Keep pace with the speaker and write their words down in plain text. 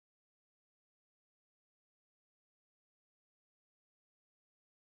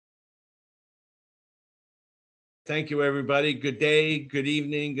Thank you, everybody. Good day, good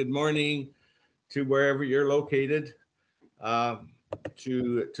evening, good morning to wherever you're located um,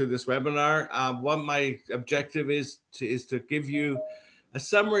 to this webinar. What my objective is to give you a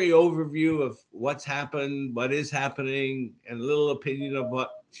summary overview of what's happened, what is happening, and a little opinion of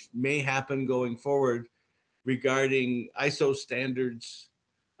what may happen going forward regarding ISO standards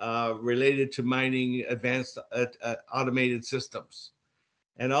related to mining advanced automated systems,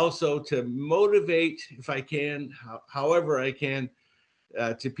 and also to motivate, if I can, however I can,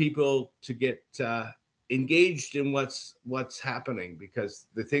 to people to get engaged in what's happening, because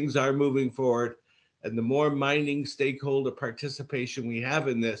the things are moving forward, and the more mining stakeholder participation we have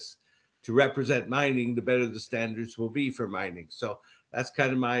in this to represent mining, the better the standards will be for mining. So that's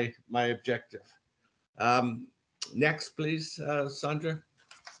kind of my objective. Next, please, Sandra.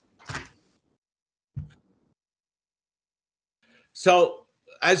 So,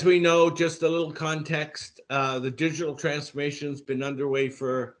 as we know, just a little context, the digital transformation's been underway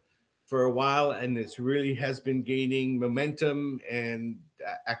for a while, and it's really has been gaining momentum and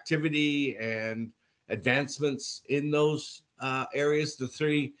activity and advancements in those areas. The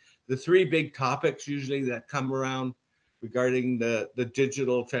three big topics usually that come around regarding the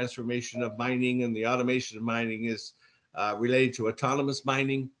digital transformation of mining and the automation of mining is related to autonomous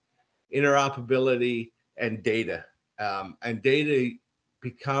mining, interoperability, and data. And data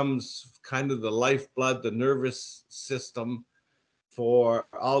becomes kind of the lifeblood, the nervous system for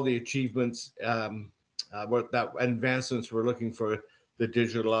all the achievements, that advancements we're looking for the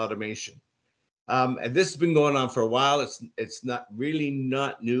digital automation. And this has been going on for a while. It's not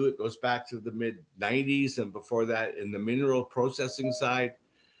new. It goes back to the mid 90s and before that in the mineral processing side.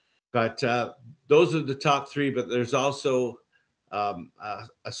 But those are the top three. But there's also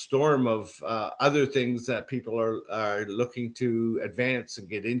a storm of other things that people are looking to advance and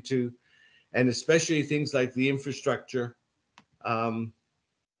get into, and especially things like the infrastructure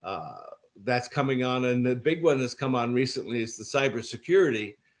that's coming on. And the big one that's come on recently is the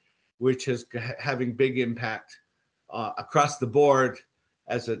cybersecurity, which is having big impact across the board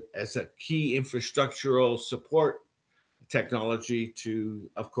as a key infrastructural support technology to,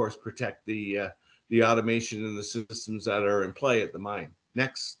 of course, protect the automation and the systems that are in play at the mine.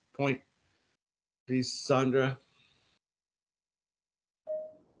 Next point, please, Sandra.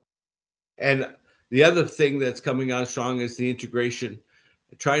 And the other thing that's coming on strong is the integration,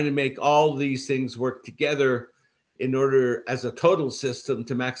 trying to make all these things work together in order, as a total system,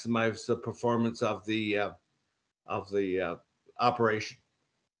 to maximize the performance of the operation.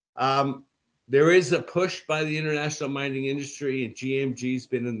 There is a push by the international mining industry, and GMG's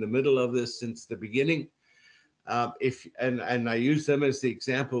been in the middle of this since the beginning. And I use them as the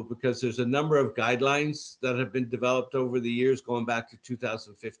example because there's a number of guidelines that have been developed over the years, going back to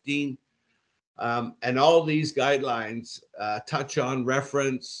 2015. And all these guidelines touch on,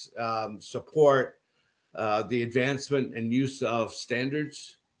 reference, support the advancement and use of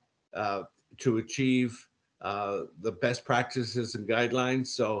standards to achieve the best practices and guidelines.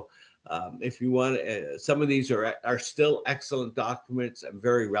 So if you want, some of these are still excellent documents and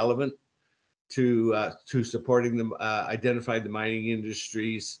very relevant to supporting them, identify the mining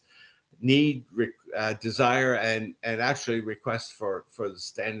industry's need, desire, and actually request for the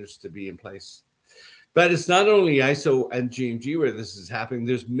standards to be in place. But it's not only ISO and GMG where this is happening.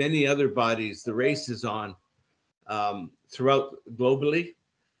 There's many other bodies. The race is on throughout globally,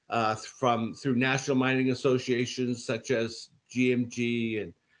 through national mining associations such as GMG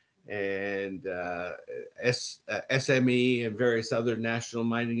and SME and various other national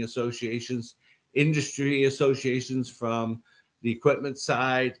mining associations, industry associations from the equipment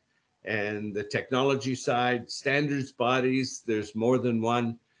side and the technology side, standards bodies. There's more than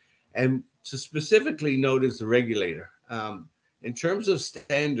one. And to specifically note is the regulator. In terms of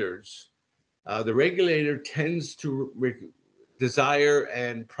standards, the regulator tends to desire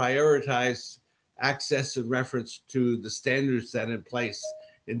and prioritize access and reference to the standards that are in place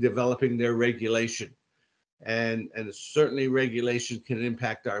in developing their regulation. And certainly regulation can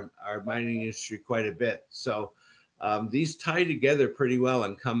impact our mining industry quite a bit. So these tie together pretty well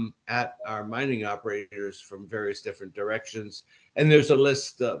and come at our mining operators from various different directions. And there's a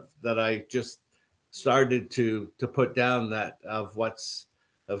list that I just started to put down that of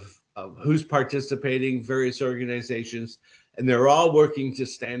who's participating, various organizations, and they're all working to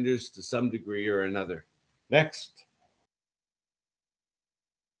standards to some degree or another. Next.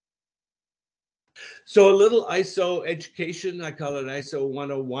 So a little ISO education. I call it ISO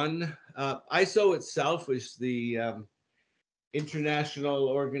 101. ISO itself is the International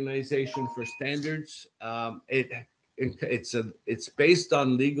Organization for Standards. It's based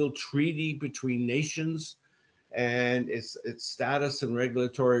on legal treaty between nations, and its status and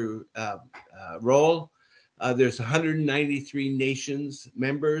regulatory role. There's 193 nations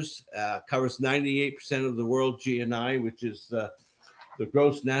members, covers 98% of the world GNI, which is the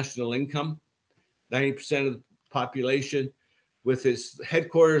gross national income, 90% of the population, with its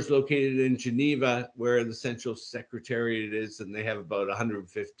headquarters located in Geneva, where the central secretariat is, and they have about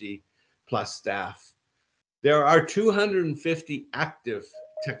 150 plus staff. There are 250 active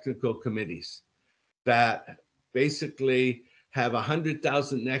technical committees that basically have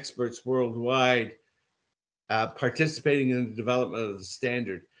 100,000 experts worldwide participating in the development of the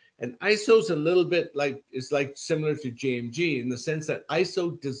standard. And ISO is a little bit like, it's like similar to GMG in the sense that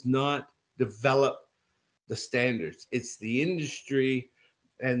ISO does not develop the standards. It's the industry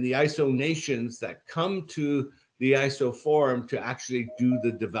and the ISO nations that come to the ISO forum to actually do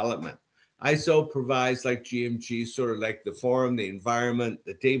the development. ISO provides, like GMG, sort of like the forum, the environment,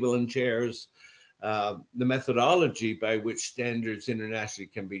 the table and chairs, the methodology by which standards internationally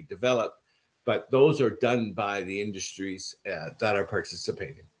can be developed, but those are done by the industries that are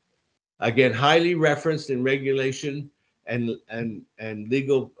participating. Again, highly referenced in regulation and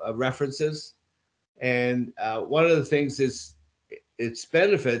legal references. And one of the things is its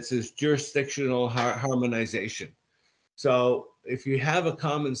benefits is jurisdictional harmonization. So if you have a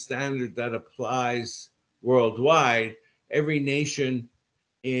common standard that applies worldwide, every nation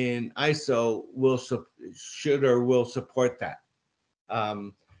in ISO will support that.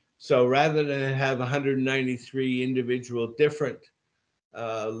 So rather than have 193 individual different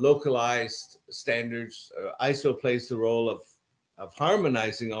localized standards, ISO plays the role of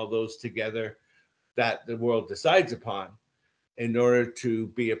harmonizing all those together that the world decides upon in order to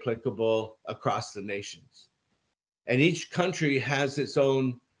be applicable across the nations. And each country has its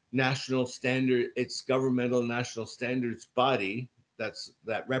own national standard, its governmental national standards body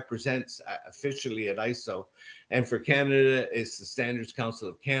that represents officially at ISO. And for Canada, it's the Standards Council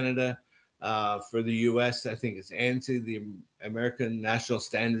of Canada. For the US, I think it's ANSI, the American National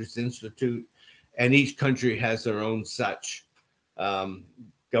Standards Institute. And each country has their own such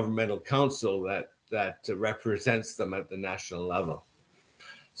governmental council that represents them at the national level.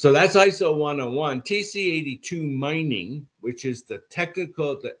 So that's ISO 101. TC82 mining, which is the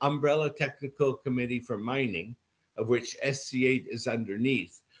umbrella technical committee for mining, of which SC8 is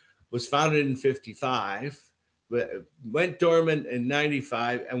underneath, was founded in 55, went dormant in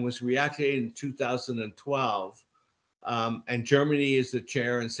 95, and was reactivated in 2012. And Germany is the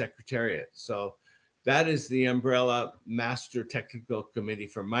chair and secretariat. So that is the umbrella master technical committee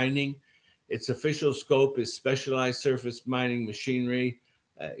for mining. Its official scope is specialized surface mining machinery,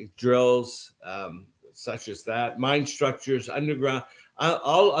 drills, such as that, mine structures, underground,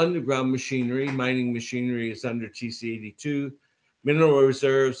 all underground machinery, mining machinery is under TC82, mineral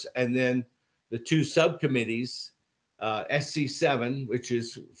reserves, and then the two subcommittees, SC7, which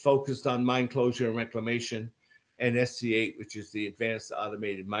is focused on mine closure and reclamation, and SC8, which is the advanced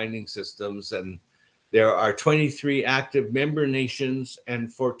automated mining systems. And there are 23 active member nations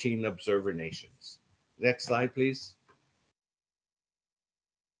and 14 observer nations. Next slide, please.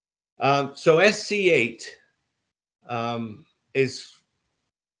 So SC8 is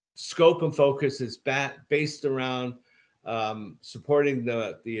scope and focus is based around supporting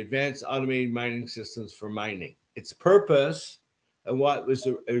the advanced automated mining systems for mining. Its purpose and what was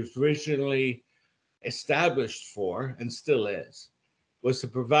originally established for, and still is, was to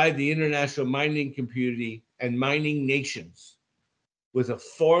provide the international mining community and mining nations with a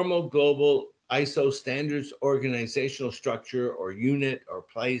formal global ISO standards organizational structure or unit or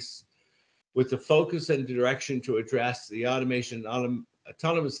place with the focus and direction to address the automation and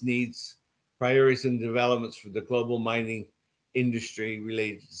autonomous needs, priorities, and developments for the global mining industry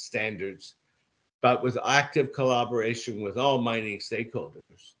related standards, but with active collaboration with all mining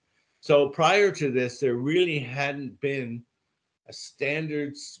stakeholders. So prior to this, there really hadn't been a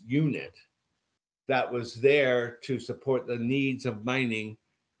standards unit that was there to support the needs of mining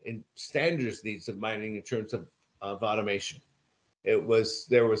and standards needs of mining in terms of automation. There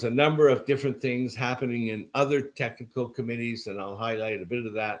was a number of different things happening in other technical committees, and I'll highlight a bit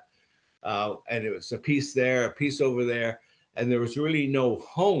of that. And it was a piece there, a piece over there, and there was really no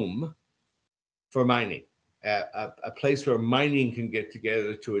home for mining, a place where mining can get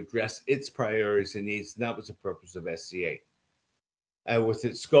together to address its priorities and needs. And that was the purpose of SC8. With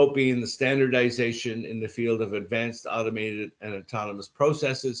its scope being the standardization in the field of advanced automated and autonomous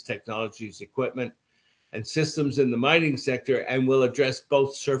processes, technologies, equipment, and systems in the mining sector, and will address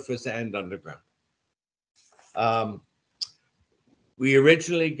both surface and underground. We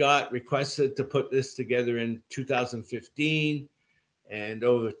originally got requested to put this together in 2015, And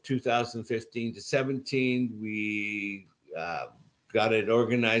over 2015 to 17, we got it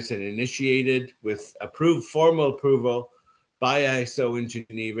organized and initiated with formal approval by ISO in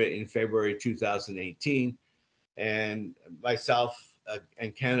Geneva in February 2018. And myself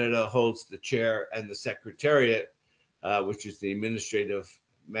and Canada holds the chair and the secretariat, which is the administrative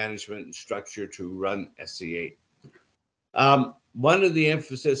management and structure to run SC8. One of the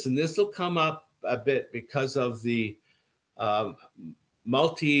emphasis, and this will come up a bit because of the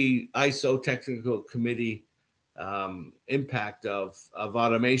multi-ISO technical committee impact of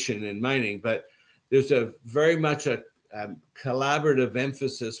automation in mining, but there's a very much a collaborative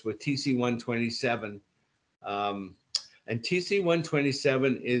emphasis with TC127. And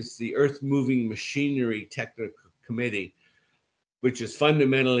TC127 is the Earth Moving Machinery Technical Committee, which is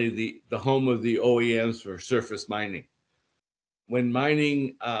fundamentally the home of the OEMs for surface mining. When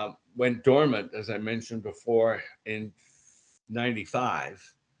mining went dormant, as I mentioned before, in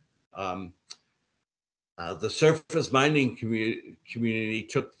 95, the surface mining community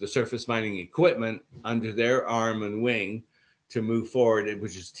took the surface mining equipment under their arm and wing to move forward,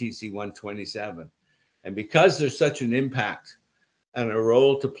 which is TC127. And because there's such an impact and a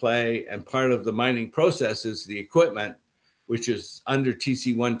role to play, and part of the mining process is the equipment, which is under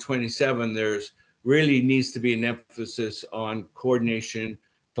TC127, there's really needs to be an emphasis on coordination,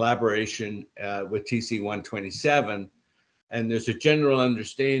 collaboration with TC127. And there's a general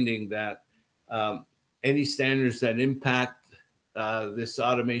understanding that any standards that impact this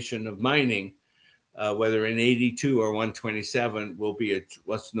automation of mining, whether in 82 or 127, will be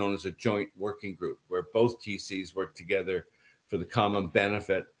what's known as a joint working group, where both TCs work together for the common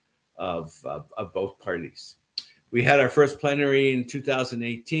benefit of both parties. We had our first plenary in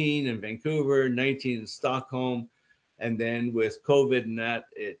 2018 in Vancouver, 19 in Stockholm, and then with COVID and that,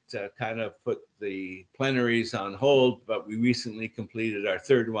 it kind of put the plenaries on hold, but we recently completed our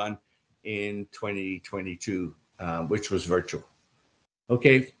third one in 2022, which was virtual.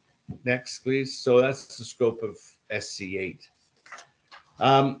 Okay, next, please. So that's the scope of SC8.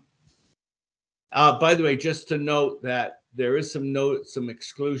 By the way, just to note that there is some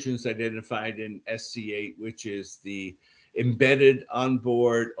exclusions identified in SC8, which is the embedded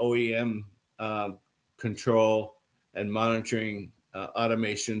onboard OEM control and monitoring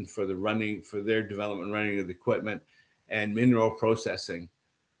automation for their development running of the equipment, and mineral processing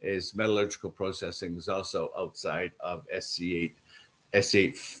metallurgical processing is also outside of SC8.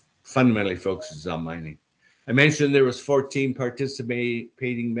 SC8 fundamentally focuses on mining. I mentioned there was 14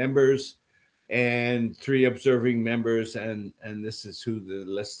 participating members and 3 observing members, and this is the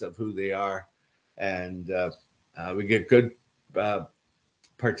list of who they are. And we get good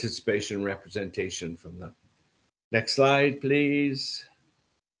participation representation from them. Next slide, please.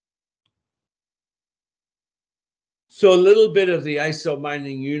 So a little bit of the ISO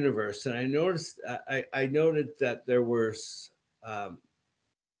mining universe, and I noted that there were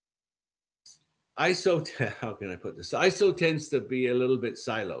ISO. How can I put this? ISO tends to be a little bit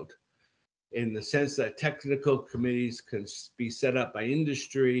siloed, in the sense that technical committees can be set up by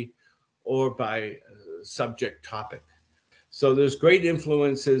industry or by subject topic. So there's great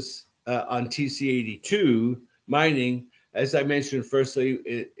influences on TC82 mining, as I mentioned.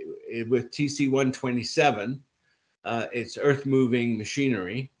 Firstly, with TC127. It's earth moving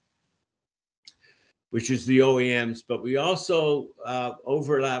machinery, which is the OEMs, but we also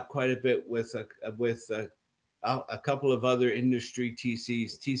overlap quite a bit with a couple of other industry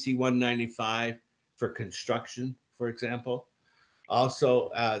TCs, TC195 for construction, for example, also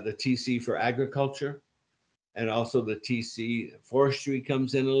the TC for agriculture, and also the TC forestry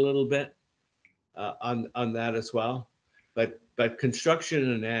comes in a little bit on that as well. But construction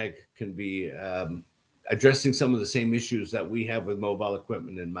and ag can be addressing some of the same issues that we have with mobile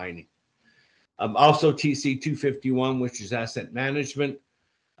equipment and mining. Also TC251, which is asset management,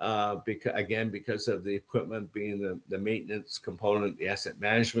 because of the equipment being the maintenance component, the asset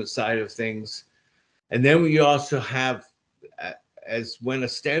management side of things. And then we also have, as when a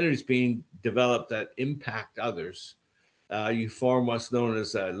standard is being developed that impact others, you form what's known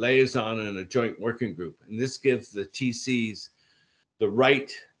as a liaison and a joint working group. And this gives the TCs the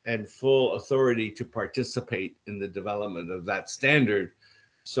right and full authority to participate in the development of that standard,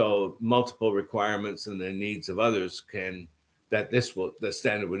 so multiple requirements and the needs of others the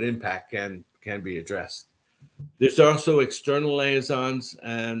standard would impact can be addressed. There's also external liaisons,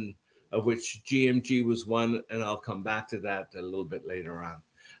 and of which GMG was one, and I'll come back to that a little bit later on.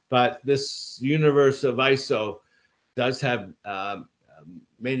 But this universe of ISO does have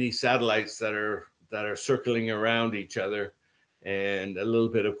many satellites that are circling around each other, and a little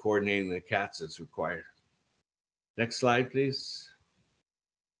bit of coordinating the cats is required. Next slide, please.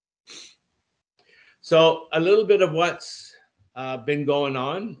 So a little bit of what's been going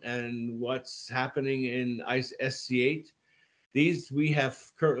on and what's happening in SC8. We have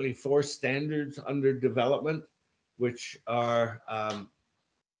currently 4 standards under development, which are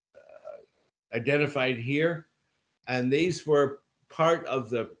identified here. And these were part of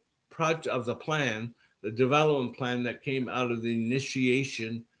the project of the plan, the development plan that came out of the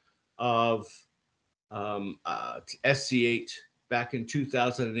initiation of SC8 back in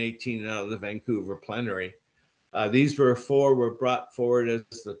 2018 out of the Vancouver plenary. These 4 were brought forward as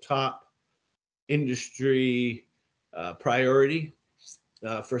the top industry priority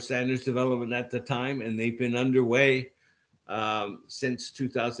for standards development at the time, and they've been underway since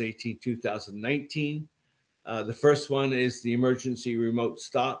 2018, 2019. The first one is the emergency remote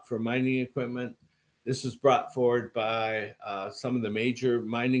stop for mining equipment. This was brought forward by some of the major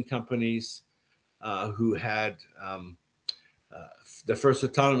mining companies who had the first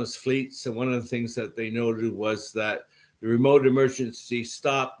autonomous fleets. And one of the things that they noted was that the remote emergency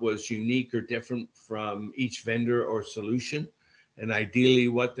stop was unique or different from each vendor or solution. And ideally,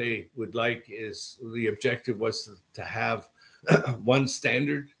 what they would like is the objective was to have one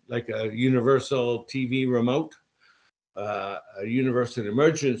standard, like a universal TV remote, a universal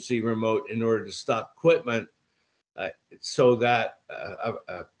emergency remote in order to stop equipment, so that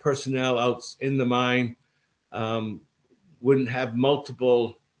personnel out in the mine wouldn't have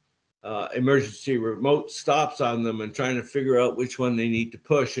multiple emergency remote stops on them and trying to figure out which one they need to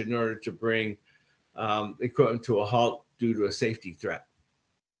push in order to bring equipment to a halt due to a safety threat.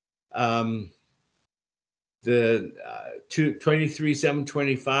 The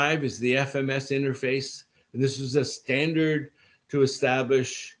 23725 is the FMS interface, and this was a standard to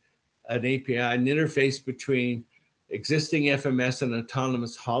establish an API, an interface between existing FMS and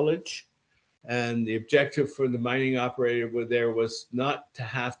autonomous haulage. And the objective for the mining operator was not to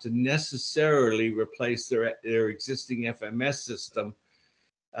have to necessarily replace their existing FMS system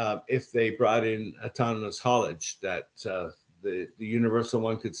if they brought in autonomous haulage, that the universal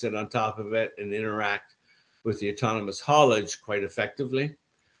one could sit on top of it and interact with the autonomous haulage quite effectively.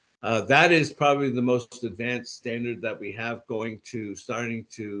 That is probably the most advanced standard that we have starting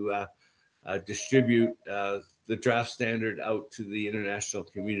to distribute the draft standard out to the international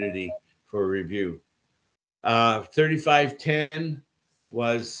community for review. 3510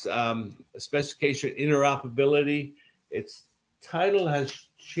 was a specification interoperability. Its title has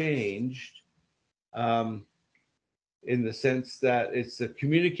changed in the sense that it's a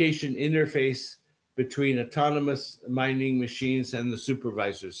communication interface between autonomous mining machines and the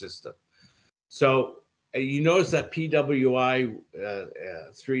supervisor system. So you notice that PWI,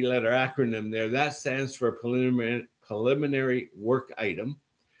 3-letter acronym there, that stands for preliminary work item.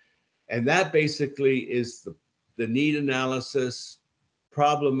 And that basically is the need analysis,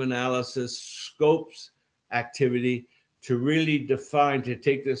 problem analysis, scopes activity to really define, to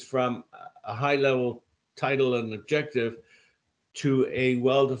take this from a high-level title and objective to a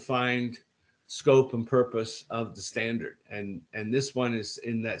well-defined scope and purpose of the standard. And this one is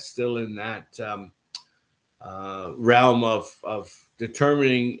still in that realm of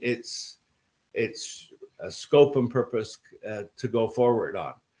determining its scope and purpose to go forward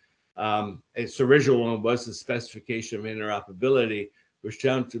on. Its original one was the specification of interoperability, which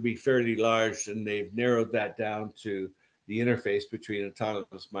found to be fairly large, and they've narrowed that down to the interface between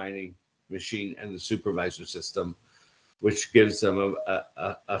autonomous mining machine and the supervisor system, which gives them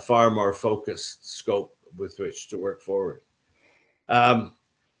a far more focused scope with which to work forward. And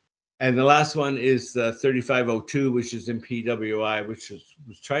the last one is the 3502, which is in PWI, which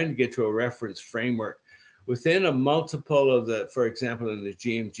was trying to get to a reference framework within a multiple of for example, in the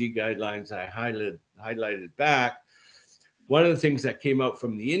GMG guidelines I highlighted back. One of the things that came out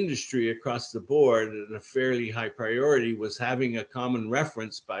from the industry across the board and a fairly high priority was having a common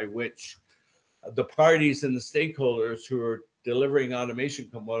reference by which the parties and the stakeholders who are delivering automation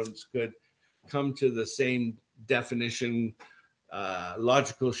components could come to the same definition,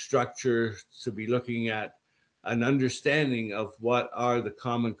 logical structure, to be looking at an understanding of what are the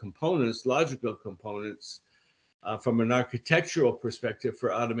common components, logical components, from an architectural perspective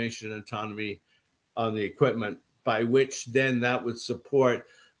for automation and autonomy on the equipment, by which then that would support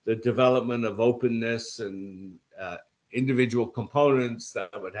the development of openness and individual components that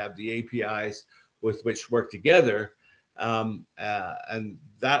would have the APIs with which work together. And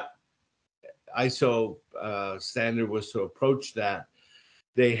that ISO standard was to approach that.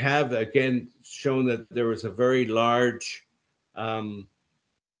 They have, again, shown that there was a very large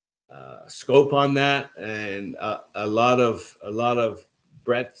scope on that, and a lot of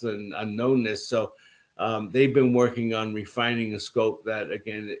breadth and unknownness. So They've been working on refining a scope that,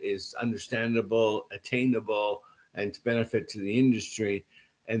 again, is understandable, attainable, and to benefit to the industry.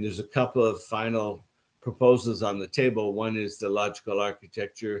 And there's a couple of final proposals on the table. One is the logical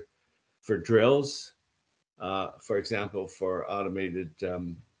architecture for drills, for example, for automated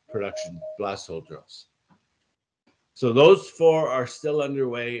production blast hole drills. So those four are still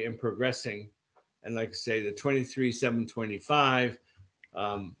underway and progressing. And like I say, the 23725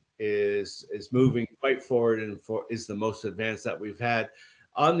 is moving quite forward and is the most advanced that we've had.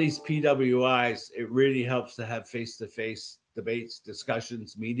 On these PWIs, it really helps to have face-to-face debates,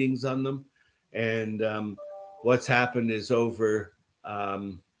 discussions, meetings on them. And what's happened is over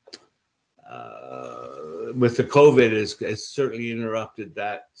with the COVID has certainly interrupted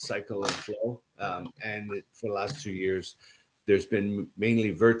that cycle and flow. For the last 2 years, there's been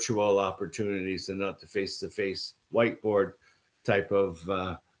mainly virtual opportunities and not the face-to-face whiteboard type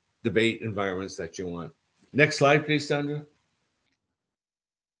of debate environments that you want. Next slide, please, Sandra.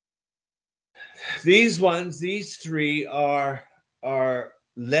 These three are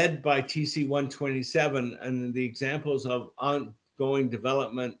led by TC 127, and the examples of ongoing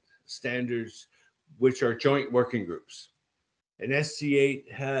development standards, which are joint working groups. And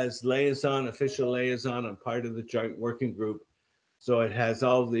SC8 has official liaison, and part of the joint working group. So it has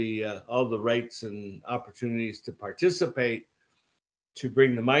all the rights and opportunities to participate, to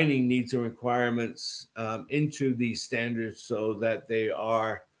bring the mining needs and requirements into these standards so that they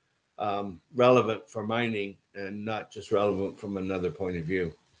are relevant for mining and not just relevant from another point of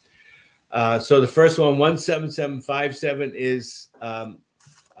view. So the first one, 17757, is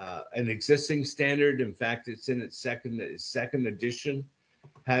an existing standard. In fact, it's in its second edition,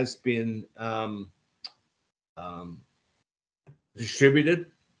 has been distributed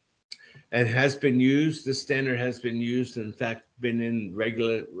and has been used. This standard has been used, in fact, been in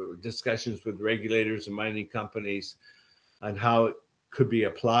regular discussions with regulators and mining companies on how it could be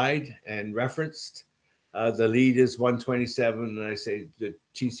applied and referenced. The lead is 127, and I say the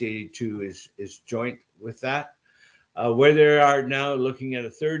TC82 is joint with that. Where they are now looking at a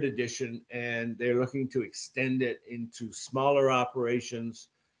third edition, and they're looking to extend it into smaller operations,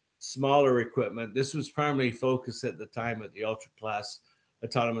 smaller equipment. This was primarily focused at the time at the ultra-class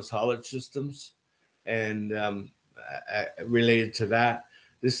autonomous haulage systems, and related to that,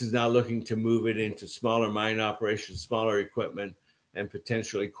 this is now looking to move it into smaller mine operations, smaller equipment, and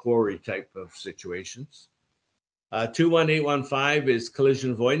potentially quarry type of situations. 21815 is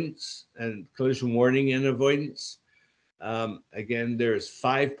collision avoidance and collision warning and avoidance. Again, there's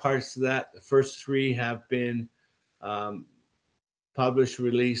 5 parts to that. The first 3 have been published,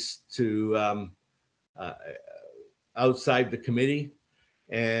 released to outside the committee,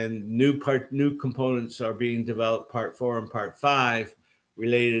 and new components are being developed, part 4 and part 5,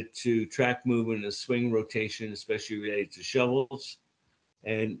 related to track movement and swing rotation, especially related to shovels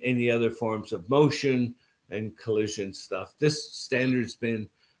and any other forms of motion and collision stuff. This standard's been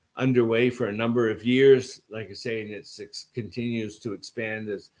underway for a number of years, like I say, and it continues to expand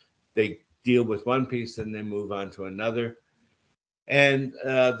as they deal with one piece and then move on to another. And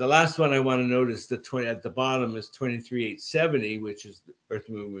the last one I want to note is at the bottom is 23870, which is earth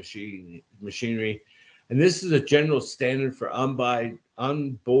moving machinery. And this is a general standard for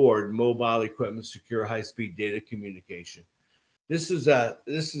onboard mobile equipment secure high-speed data communication. This is a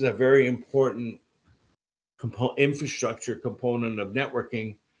very important infrastructure component of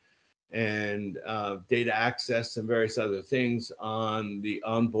networking and data access and various other things on the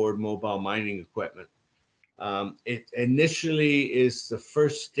onboard mobile mining equipment. It initially is the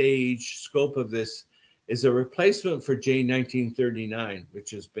first stage scope of this is a replacement for J1939,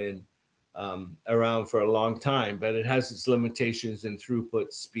 which has been around for a long time, but it has its limitations in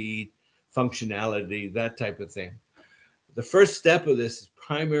throughput, speed, functionality, that type of thing. The first step of this is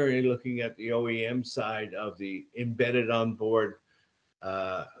primarily looking at the OEM side of the embedded onboard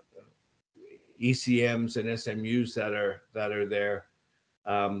ECMs and SMUs that are there.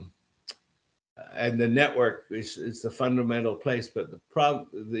 And the network is the fundamental place, but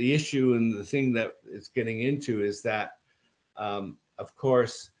the issue and the thing that it's getting into is that, of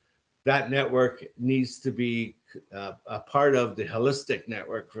course, that network needs to be a part of the holistic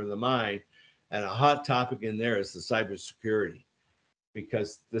network for the mine, and a hot topic in there is the cybersecurity,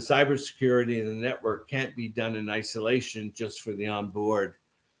 because the cybersecurity in the network can't be done in isolation just for the onboard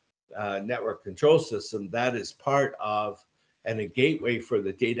network control system. That is part of and a gateway for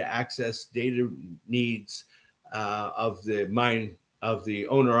the data access, data needs of the mine, of the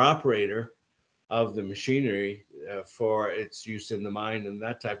owner operator of the machinery for its use in the mine and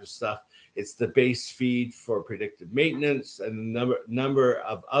that type of stuff. It's the base feed for predictive maintenance and a number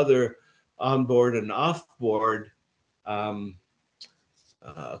of other onboard and offboard um,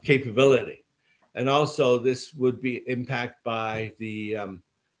 capability. And also this would be impacted by the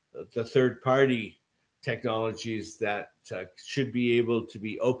third-party technologies that should be able to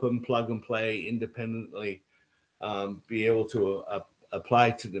be open, plug and play, independently, be able to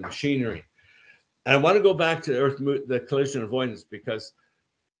apply to the machinery. And I want to go back to the collision avoidance, because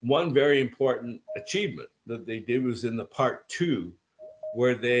one very important achievement that they did was in the part 2,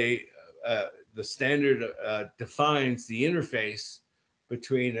 where they the standard defines the interface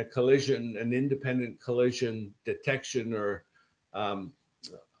between a collision, an independent collision detection or um,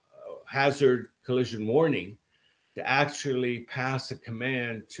 hazard collision warning, to actually pass a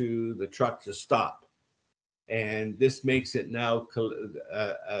command to the truck to stop. And this makes it now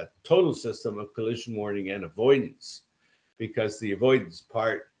a total system of collision warning and avoidance, because the avoidance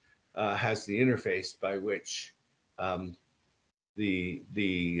part has the interface by which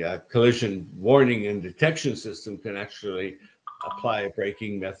the collision warning and detection system can actually apply a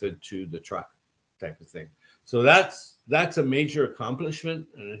braking method to the truck, type of thing. So that's a major accomplishment,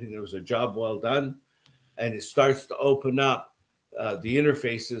 and I think there was a job well done. And it starts to open up the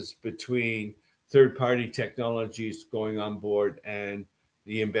interfaces between third-party technologies going on board and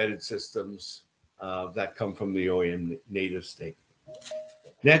the embedded systems that come from the OEM native state.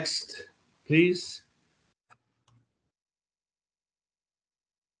 Next, please.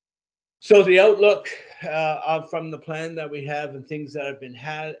 So the outlook from the plan that we have and things that have been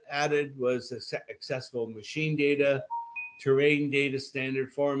added was accessible machine data, terrain data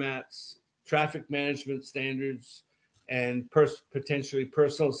standard formats, traffic management standards, and potentially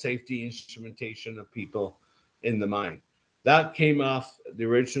personal safety instrumentation of people in the mine. That came off the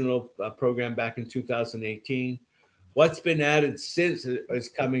original program back in 2018. What's been added since is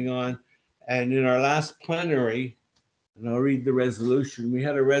coming on, and in our last plenary, and I'll read the resolution. We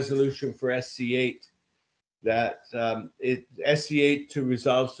had a resolution for SC8 that SC8 to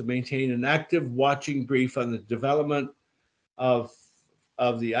resolves to maintain an active watching brief on the development of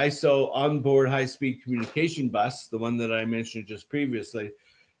the ISO onboard high-speed communication bus, the one that I mentioned just previously,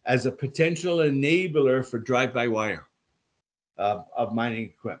 as a potential enabler for drive-by-wire of mining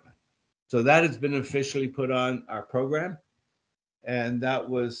equipment. So that has been officially put on our program, and that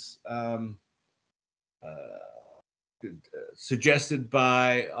was suggested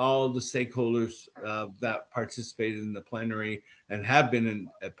by all the stakeholders that participated in the plenary and have been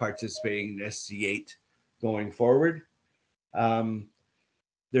participating in SC8 going forward.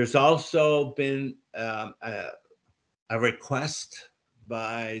 There's also been a request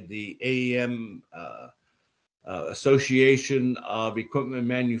by the AEM Association of Equipment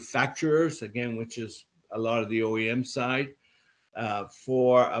Manufacturers, again, which is a lot of the OEM side,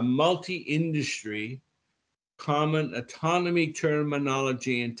 for a multi-industry common autonomy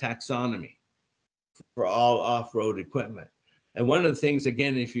terminology and taxonomy for all off-road equipment. And one of the things,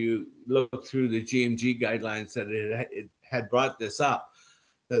 again, if you look through the GMG guidelines, that it had brought this up,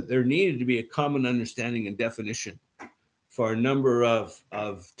 that there needed to be a common understanding and definition for a number of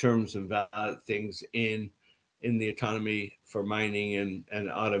terms and things in the autonomy for mining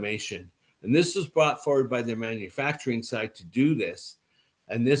and automation. And this was brought forward by the manufacturing side to do this.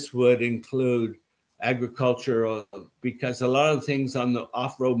 And this would include agricultural, because a lot of things on the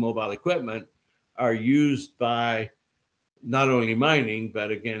off-road mobile equipment are used by not only mining, but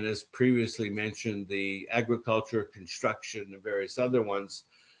again, as previously mentioned, the agriculture, construction, and various other ones.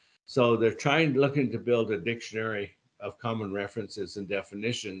 So they're looking to build a dictionary of common references and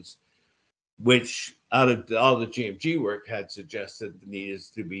definitions, which out of all the GMG work had suggested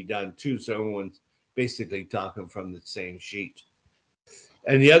needs to be done too. So everyone's basically talking from the same sheet.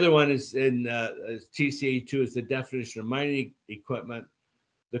 And the other one is in TCA2 is the definition of mining equipment.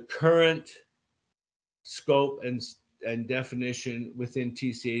 The current scope and definition within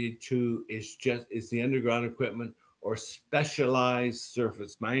TCA2 is the underground equipment or specialized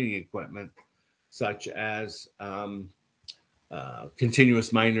surface mining equipment, such as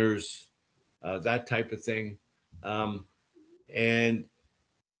continuous miners, that type of thing, and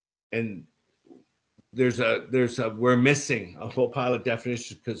we're missing a whole pile of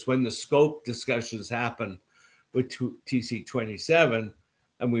definitions, because when the scope discussions happen with TC27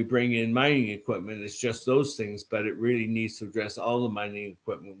 and we bring in mining equipment, it's just those things, but it really needs to address all the mining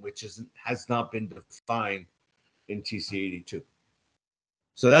equipment, which has not been defined in TC82.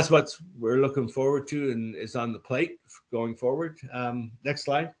 So that's what we're looking forward to and is on the plate going forward. Next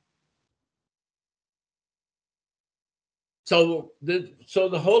slide. So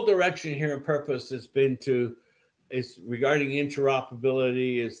the whole direction here and purpose has been is regarding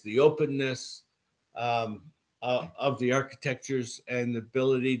interoperability, is the openness, of the architectures and the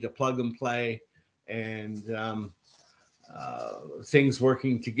ability to plug and play and things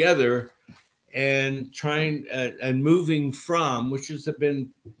working together and trying and moving from, which has been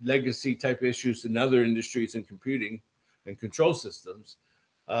legacy type issues in other industries in computing and control systems,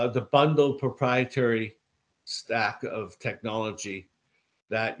 the bundled proprietary stack of technology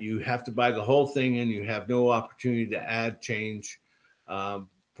that you have to buy the whole thing and you have no opportunity to add, change,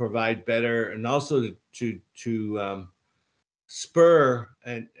 provide better, and also to spur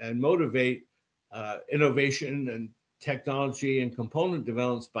and motivate innovation and technology and component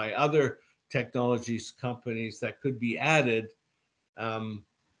developments by other technologies companies that could be added um,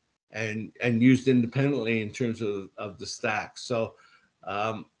 and used independently in terms of the stack. So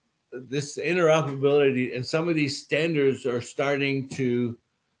this interoperability and some of these standards are starting to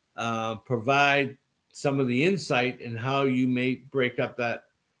provide some of the insight in how you may break up that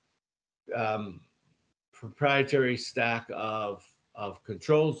um, proprietary stack of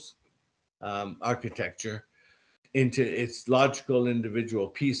controls architecture into its logical individual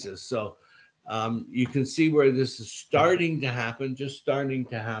pieces. So you can see where this is starting to happen, just starting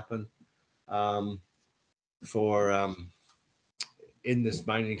to happen um, for in this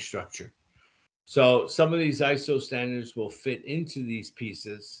mining structure. So some of these ISO standards will fit into these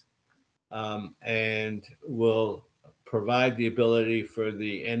pieces and will provide the ability for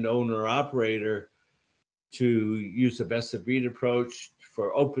the end owner operator to use the best of breed approach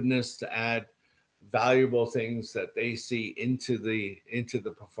for openness to add valuable things that they see into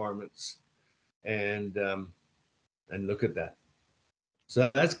the performance and look at that. So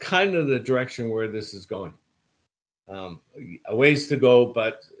that's kind of the direction where this is going. A ways to go,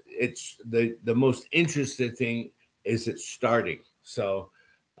 but it's the most interesting thing is it's starting. So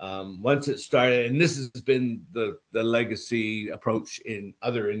once it started, and this has been the legacy approach in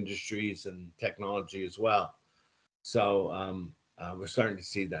other industries and technology as well. So we're starting to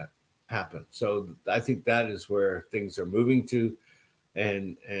see that happen. So I think that is where things are moving to,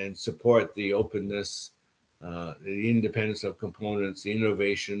 and support the openness, the independence of components, the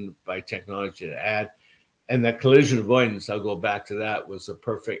innovation by technology to add, and that collision avoidance. I'll go back to that, was a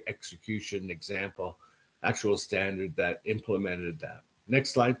perfect execution example, actual standard that implemented that. Next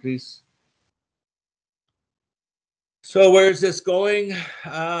slide, please. So where is this going?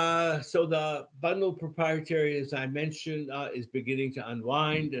 So the bundle proprietary, as I mentioned, is beginning to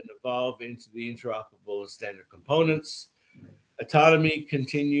unwind and evolve into the interoperable standard components. Autonomy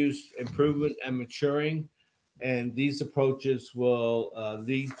continues improvement and maturing, and these approaches will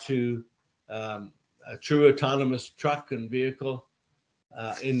lead to a true autonomous truck and vehicle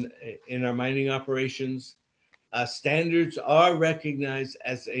in our mining operations. Standards are recognized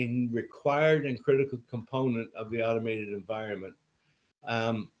as a required and critical component of the automated environment.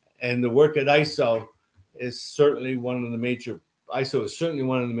 Um, and the work at ISO is certainly one of the major, ISO is certainly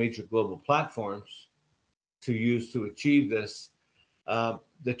one of the major global platforms to use to achieve this.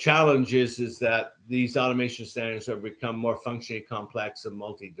 The challenge is that these automation standards have become more functionally complex and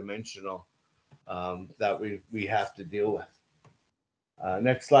multidimensional that we have to deal with.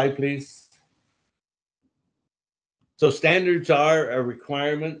 Next slide, please. So standards are a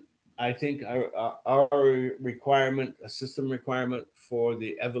requirement. I think are a requirement, a system requirement for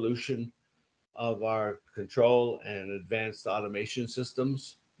the evolution of our control and advanced automation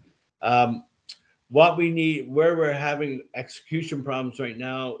systems. Um, what we need, where we're having execution problems right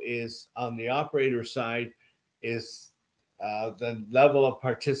now, is on the operator side, is the level of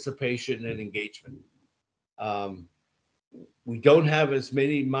participation and engagement. Um, we don't have as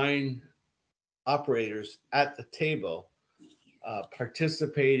many mine operators at the table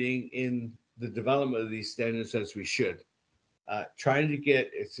participating in the development of these standards as we should. Trying to get,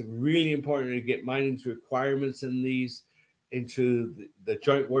 it's really important to get mining's requirements in these into the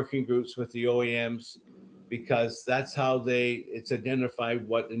joint working groups with the OEMs, because that's how it's identified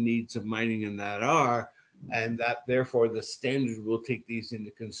what the needs of mining in that are, and that therefore the standard will take these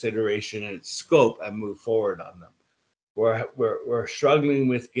into consideration and scope and move forward on them. We're struggling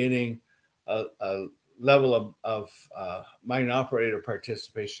with getting a level of mine operator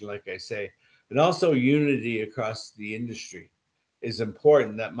participation, like I say, and also unity across the industry is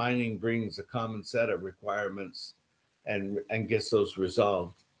important, that mining brings a common set of requirements and gets those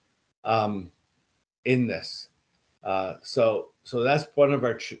resolved in this. So that's one of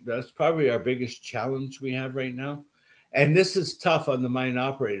that's probably our biggest challenge we have right now. And this is tough on the mine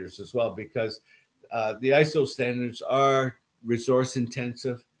operators as well, because the ISO standards are resource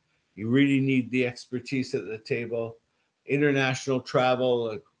intensive. You really need the expertise at the table. International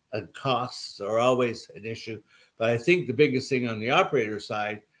travel and costs are always an issue. But I think the biggest thing on the operator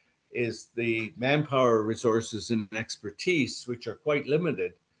side is the manpower resources and expertise, which are quite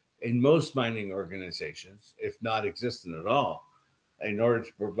limited in most mining organizations, if not existent at all, in order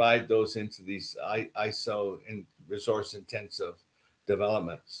to provide those into these ISO and resource intensive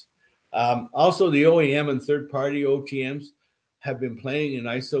developments. Also, the OEM and third party OTMs have been playing in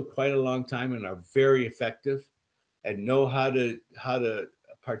ISO quite a long time and are very effective and know how to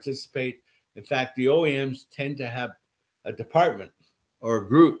participate. In fact, the OEMs tend to have a department or a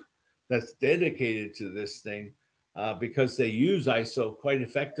group that's dedicated to this thing because they use ISO quite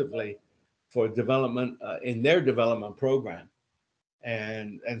effectively for development in their development program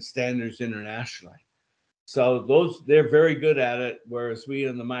and standards internationally. So they're very good at it, whereas we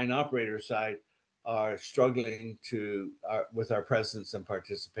on the mine operator side are struggling with our presence and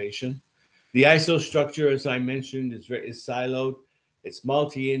participation. The ISO structure, as I mentioned, is siloed. It's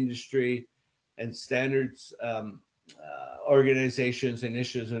multi-industry and standards organizations,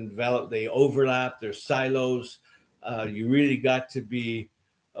 initiatives, and develop. They overlap. There's silos. You really got to be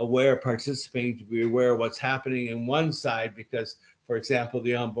aware, participating, to be aware of what's happening in one side, because, for example,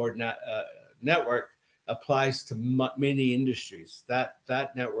 the onboard network applies to many industries. That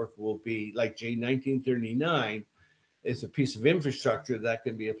network will be like J1939 is a piece of infrastructure that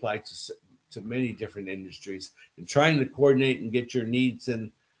can be applied to many different industries. And trying to coordinate and get your needs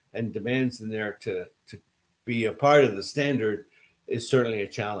and demands in there to be a part of the standard is certainly a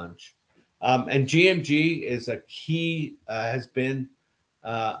challenge. And GMG is a key, has been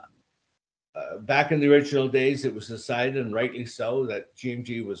back in the original days, it was decided, and rightly so, that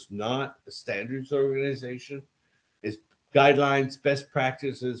GMG was not a standards organization. Its guidelines, best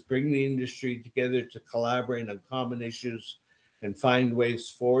practices, bring the industry together to collaborate on common issues and find ways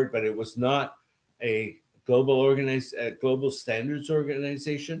forward. But it was not a global standards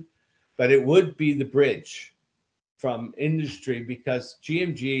organization. But it would be the bridge from industry, because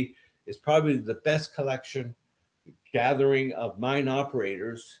GMG is probably the best collection gathering of mine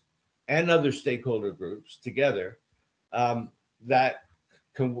operators and other stakeholder groups together that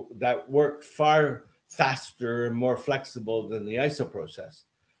work far faster and more flexible than the ISO process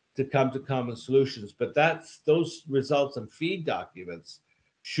to come to common solutions. But those results and feed documents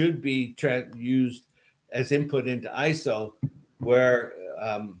should be used as input into ISO, where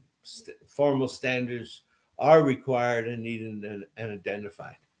formal standards are required and needed and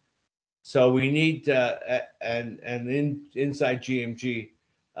identified. So we need inside GMG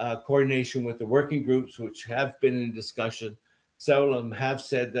coordination with the working groups, which have been in discussion. Several of them have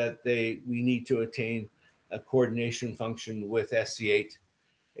said that we need to attain a coordination function with SC8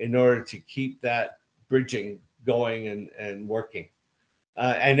 in order to keep that bridging going and working.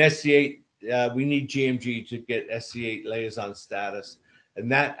 And SC8, we need GMG to get SC8 liaison status,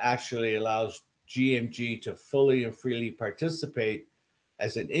 and that actually allows GMG to fully and freely participate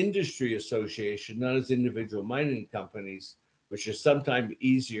as an industry association, not as individual mining companies, which is sometimes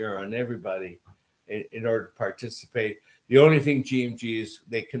easier on everybody in order to participate. The only thing GMG is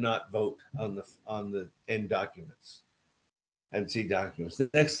they cannot vote on the end documents and see documents. The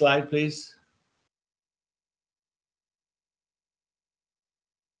next slide, please.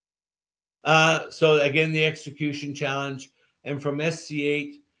 So again, the execution challenge, and from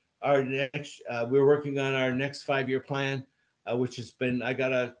SC8, we're working on our next 5-year plan, which has been, I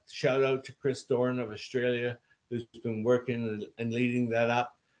got a shout out to Chris Doran of Australia, who's been working and leading that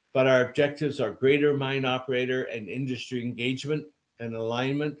up. But our objectives are greater mine operator and industry engagement and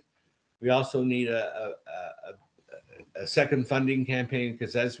alignment. We also need a second funding campaign,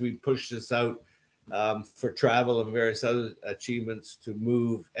 because as we push this out for travel and various other achievements to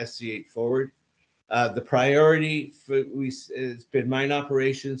move SC8 forward. The priority has been mine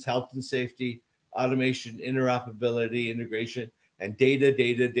operations, health and safety, automation, interoperability, integration, and data.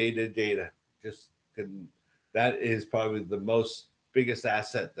 That is probably the biggest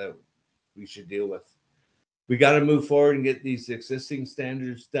asset that we should deal with. We got to move forward and get these existing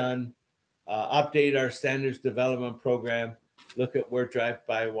standards done, update our standards development program, look at where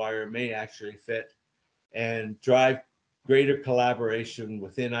drive-by-wire may actually fit, and drive greater collaboration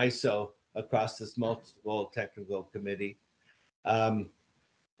within ISO across this multiple technical committee,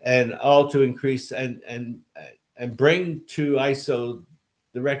 and all to increase and bring to ISO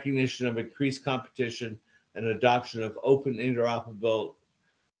the recognition of increased competition and adoption of open, interoperable,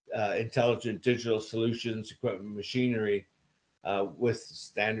 intelligent digital solutions, equipment, machinery, with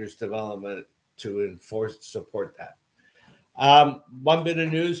standards development to support that. One bit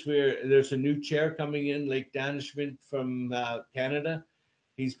of news: there's a new chair coming in, Lake Danishmid from Canada.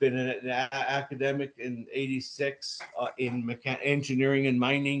 He's been an academic in '86 in engineering and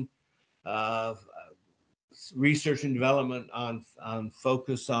mining, research and development on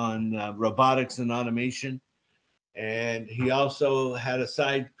focus on robotics and automation. And he also had a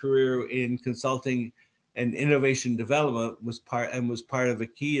side career in consulting and innovation development, was part of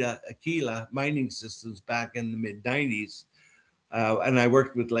Aquila Mining Systems back in the mid 90s. And I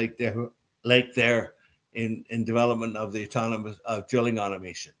worked with Lake there in development of the autonomous drilling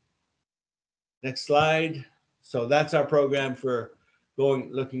automation. Next slide. So that's our program for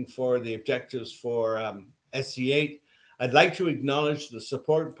looking for the objectives for SC8. I'd like to acknowledge the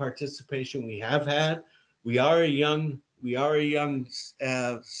support and participation we have had. We are a young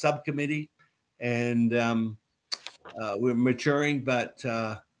subcommittee, and we're maturing, but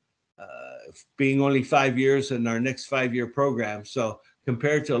being only 5 years in our next 5-year program, so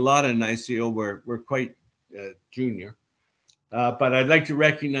compared to a lot of NICEO, we're quite junior. But I'd like to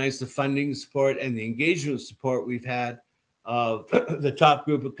recognize the funding support and the engagement support we've had of the top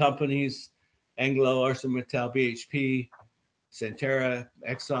group of companies: Anglo, ArcelorMittal, BHP, Centerra,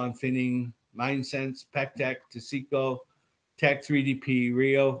 Exxon, Finning, MindSense, PECTEC, Taseko, Tech 3DP,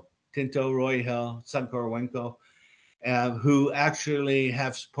 Rio Tinto, Roy Hill, Suncor, Wenco, who actually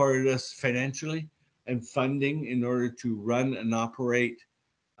have supported us financially and funding in order to run and operate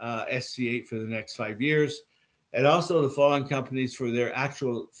SC8 for the next 5 years. And also the following companies for their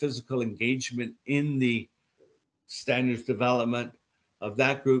actual physical engagement in the standards development of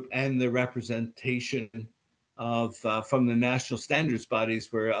that group and the representation of from the national standards bodies,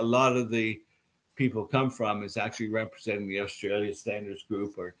 where a lot of the people come from, is actually representing the Australia Standards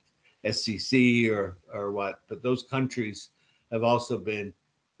Group or SCC or what. But those countries have also been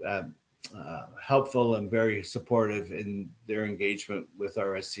helpful and very supportive in their engagement with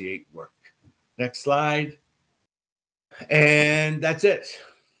our SC8 work. Next slide. And that's it.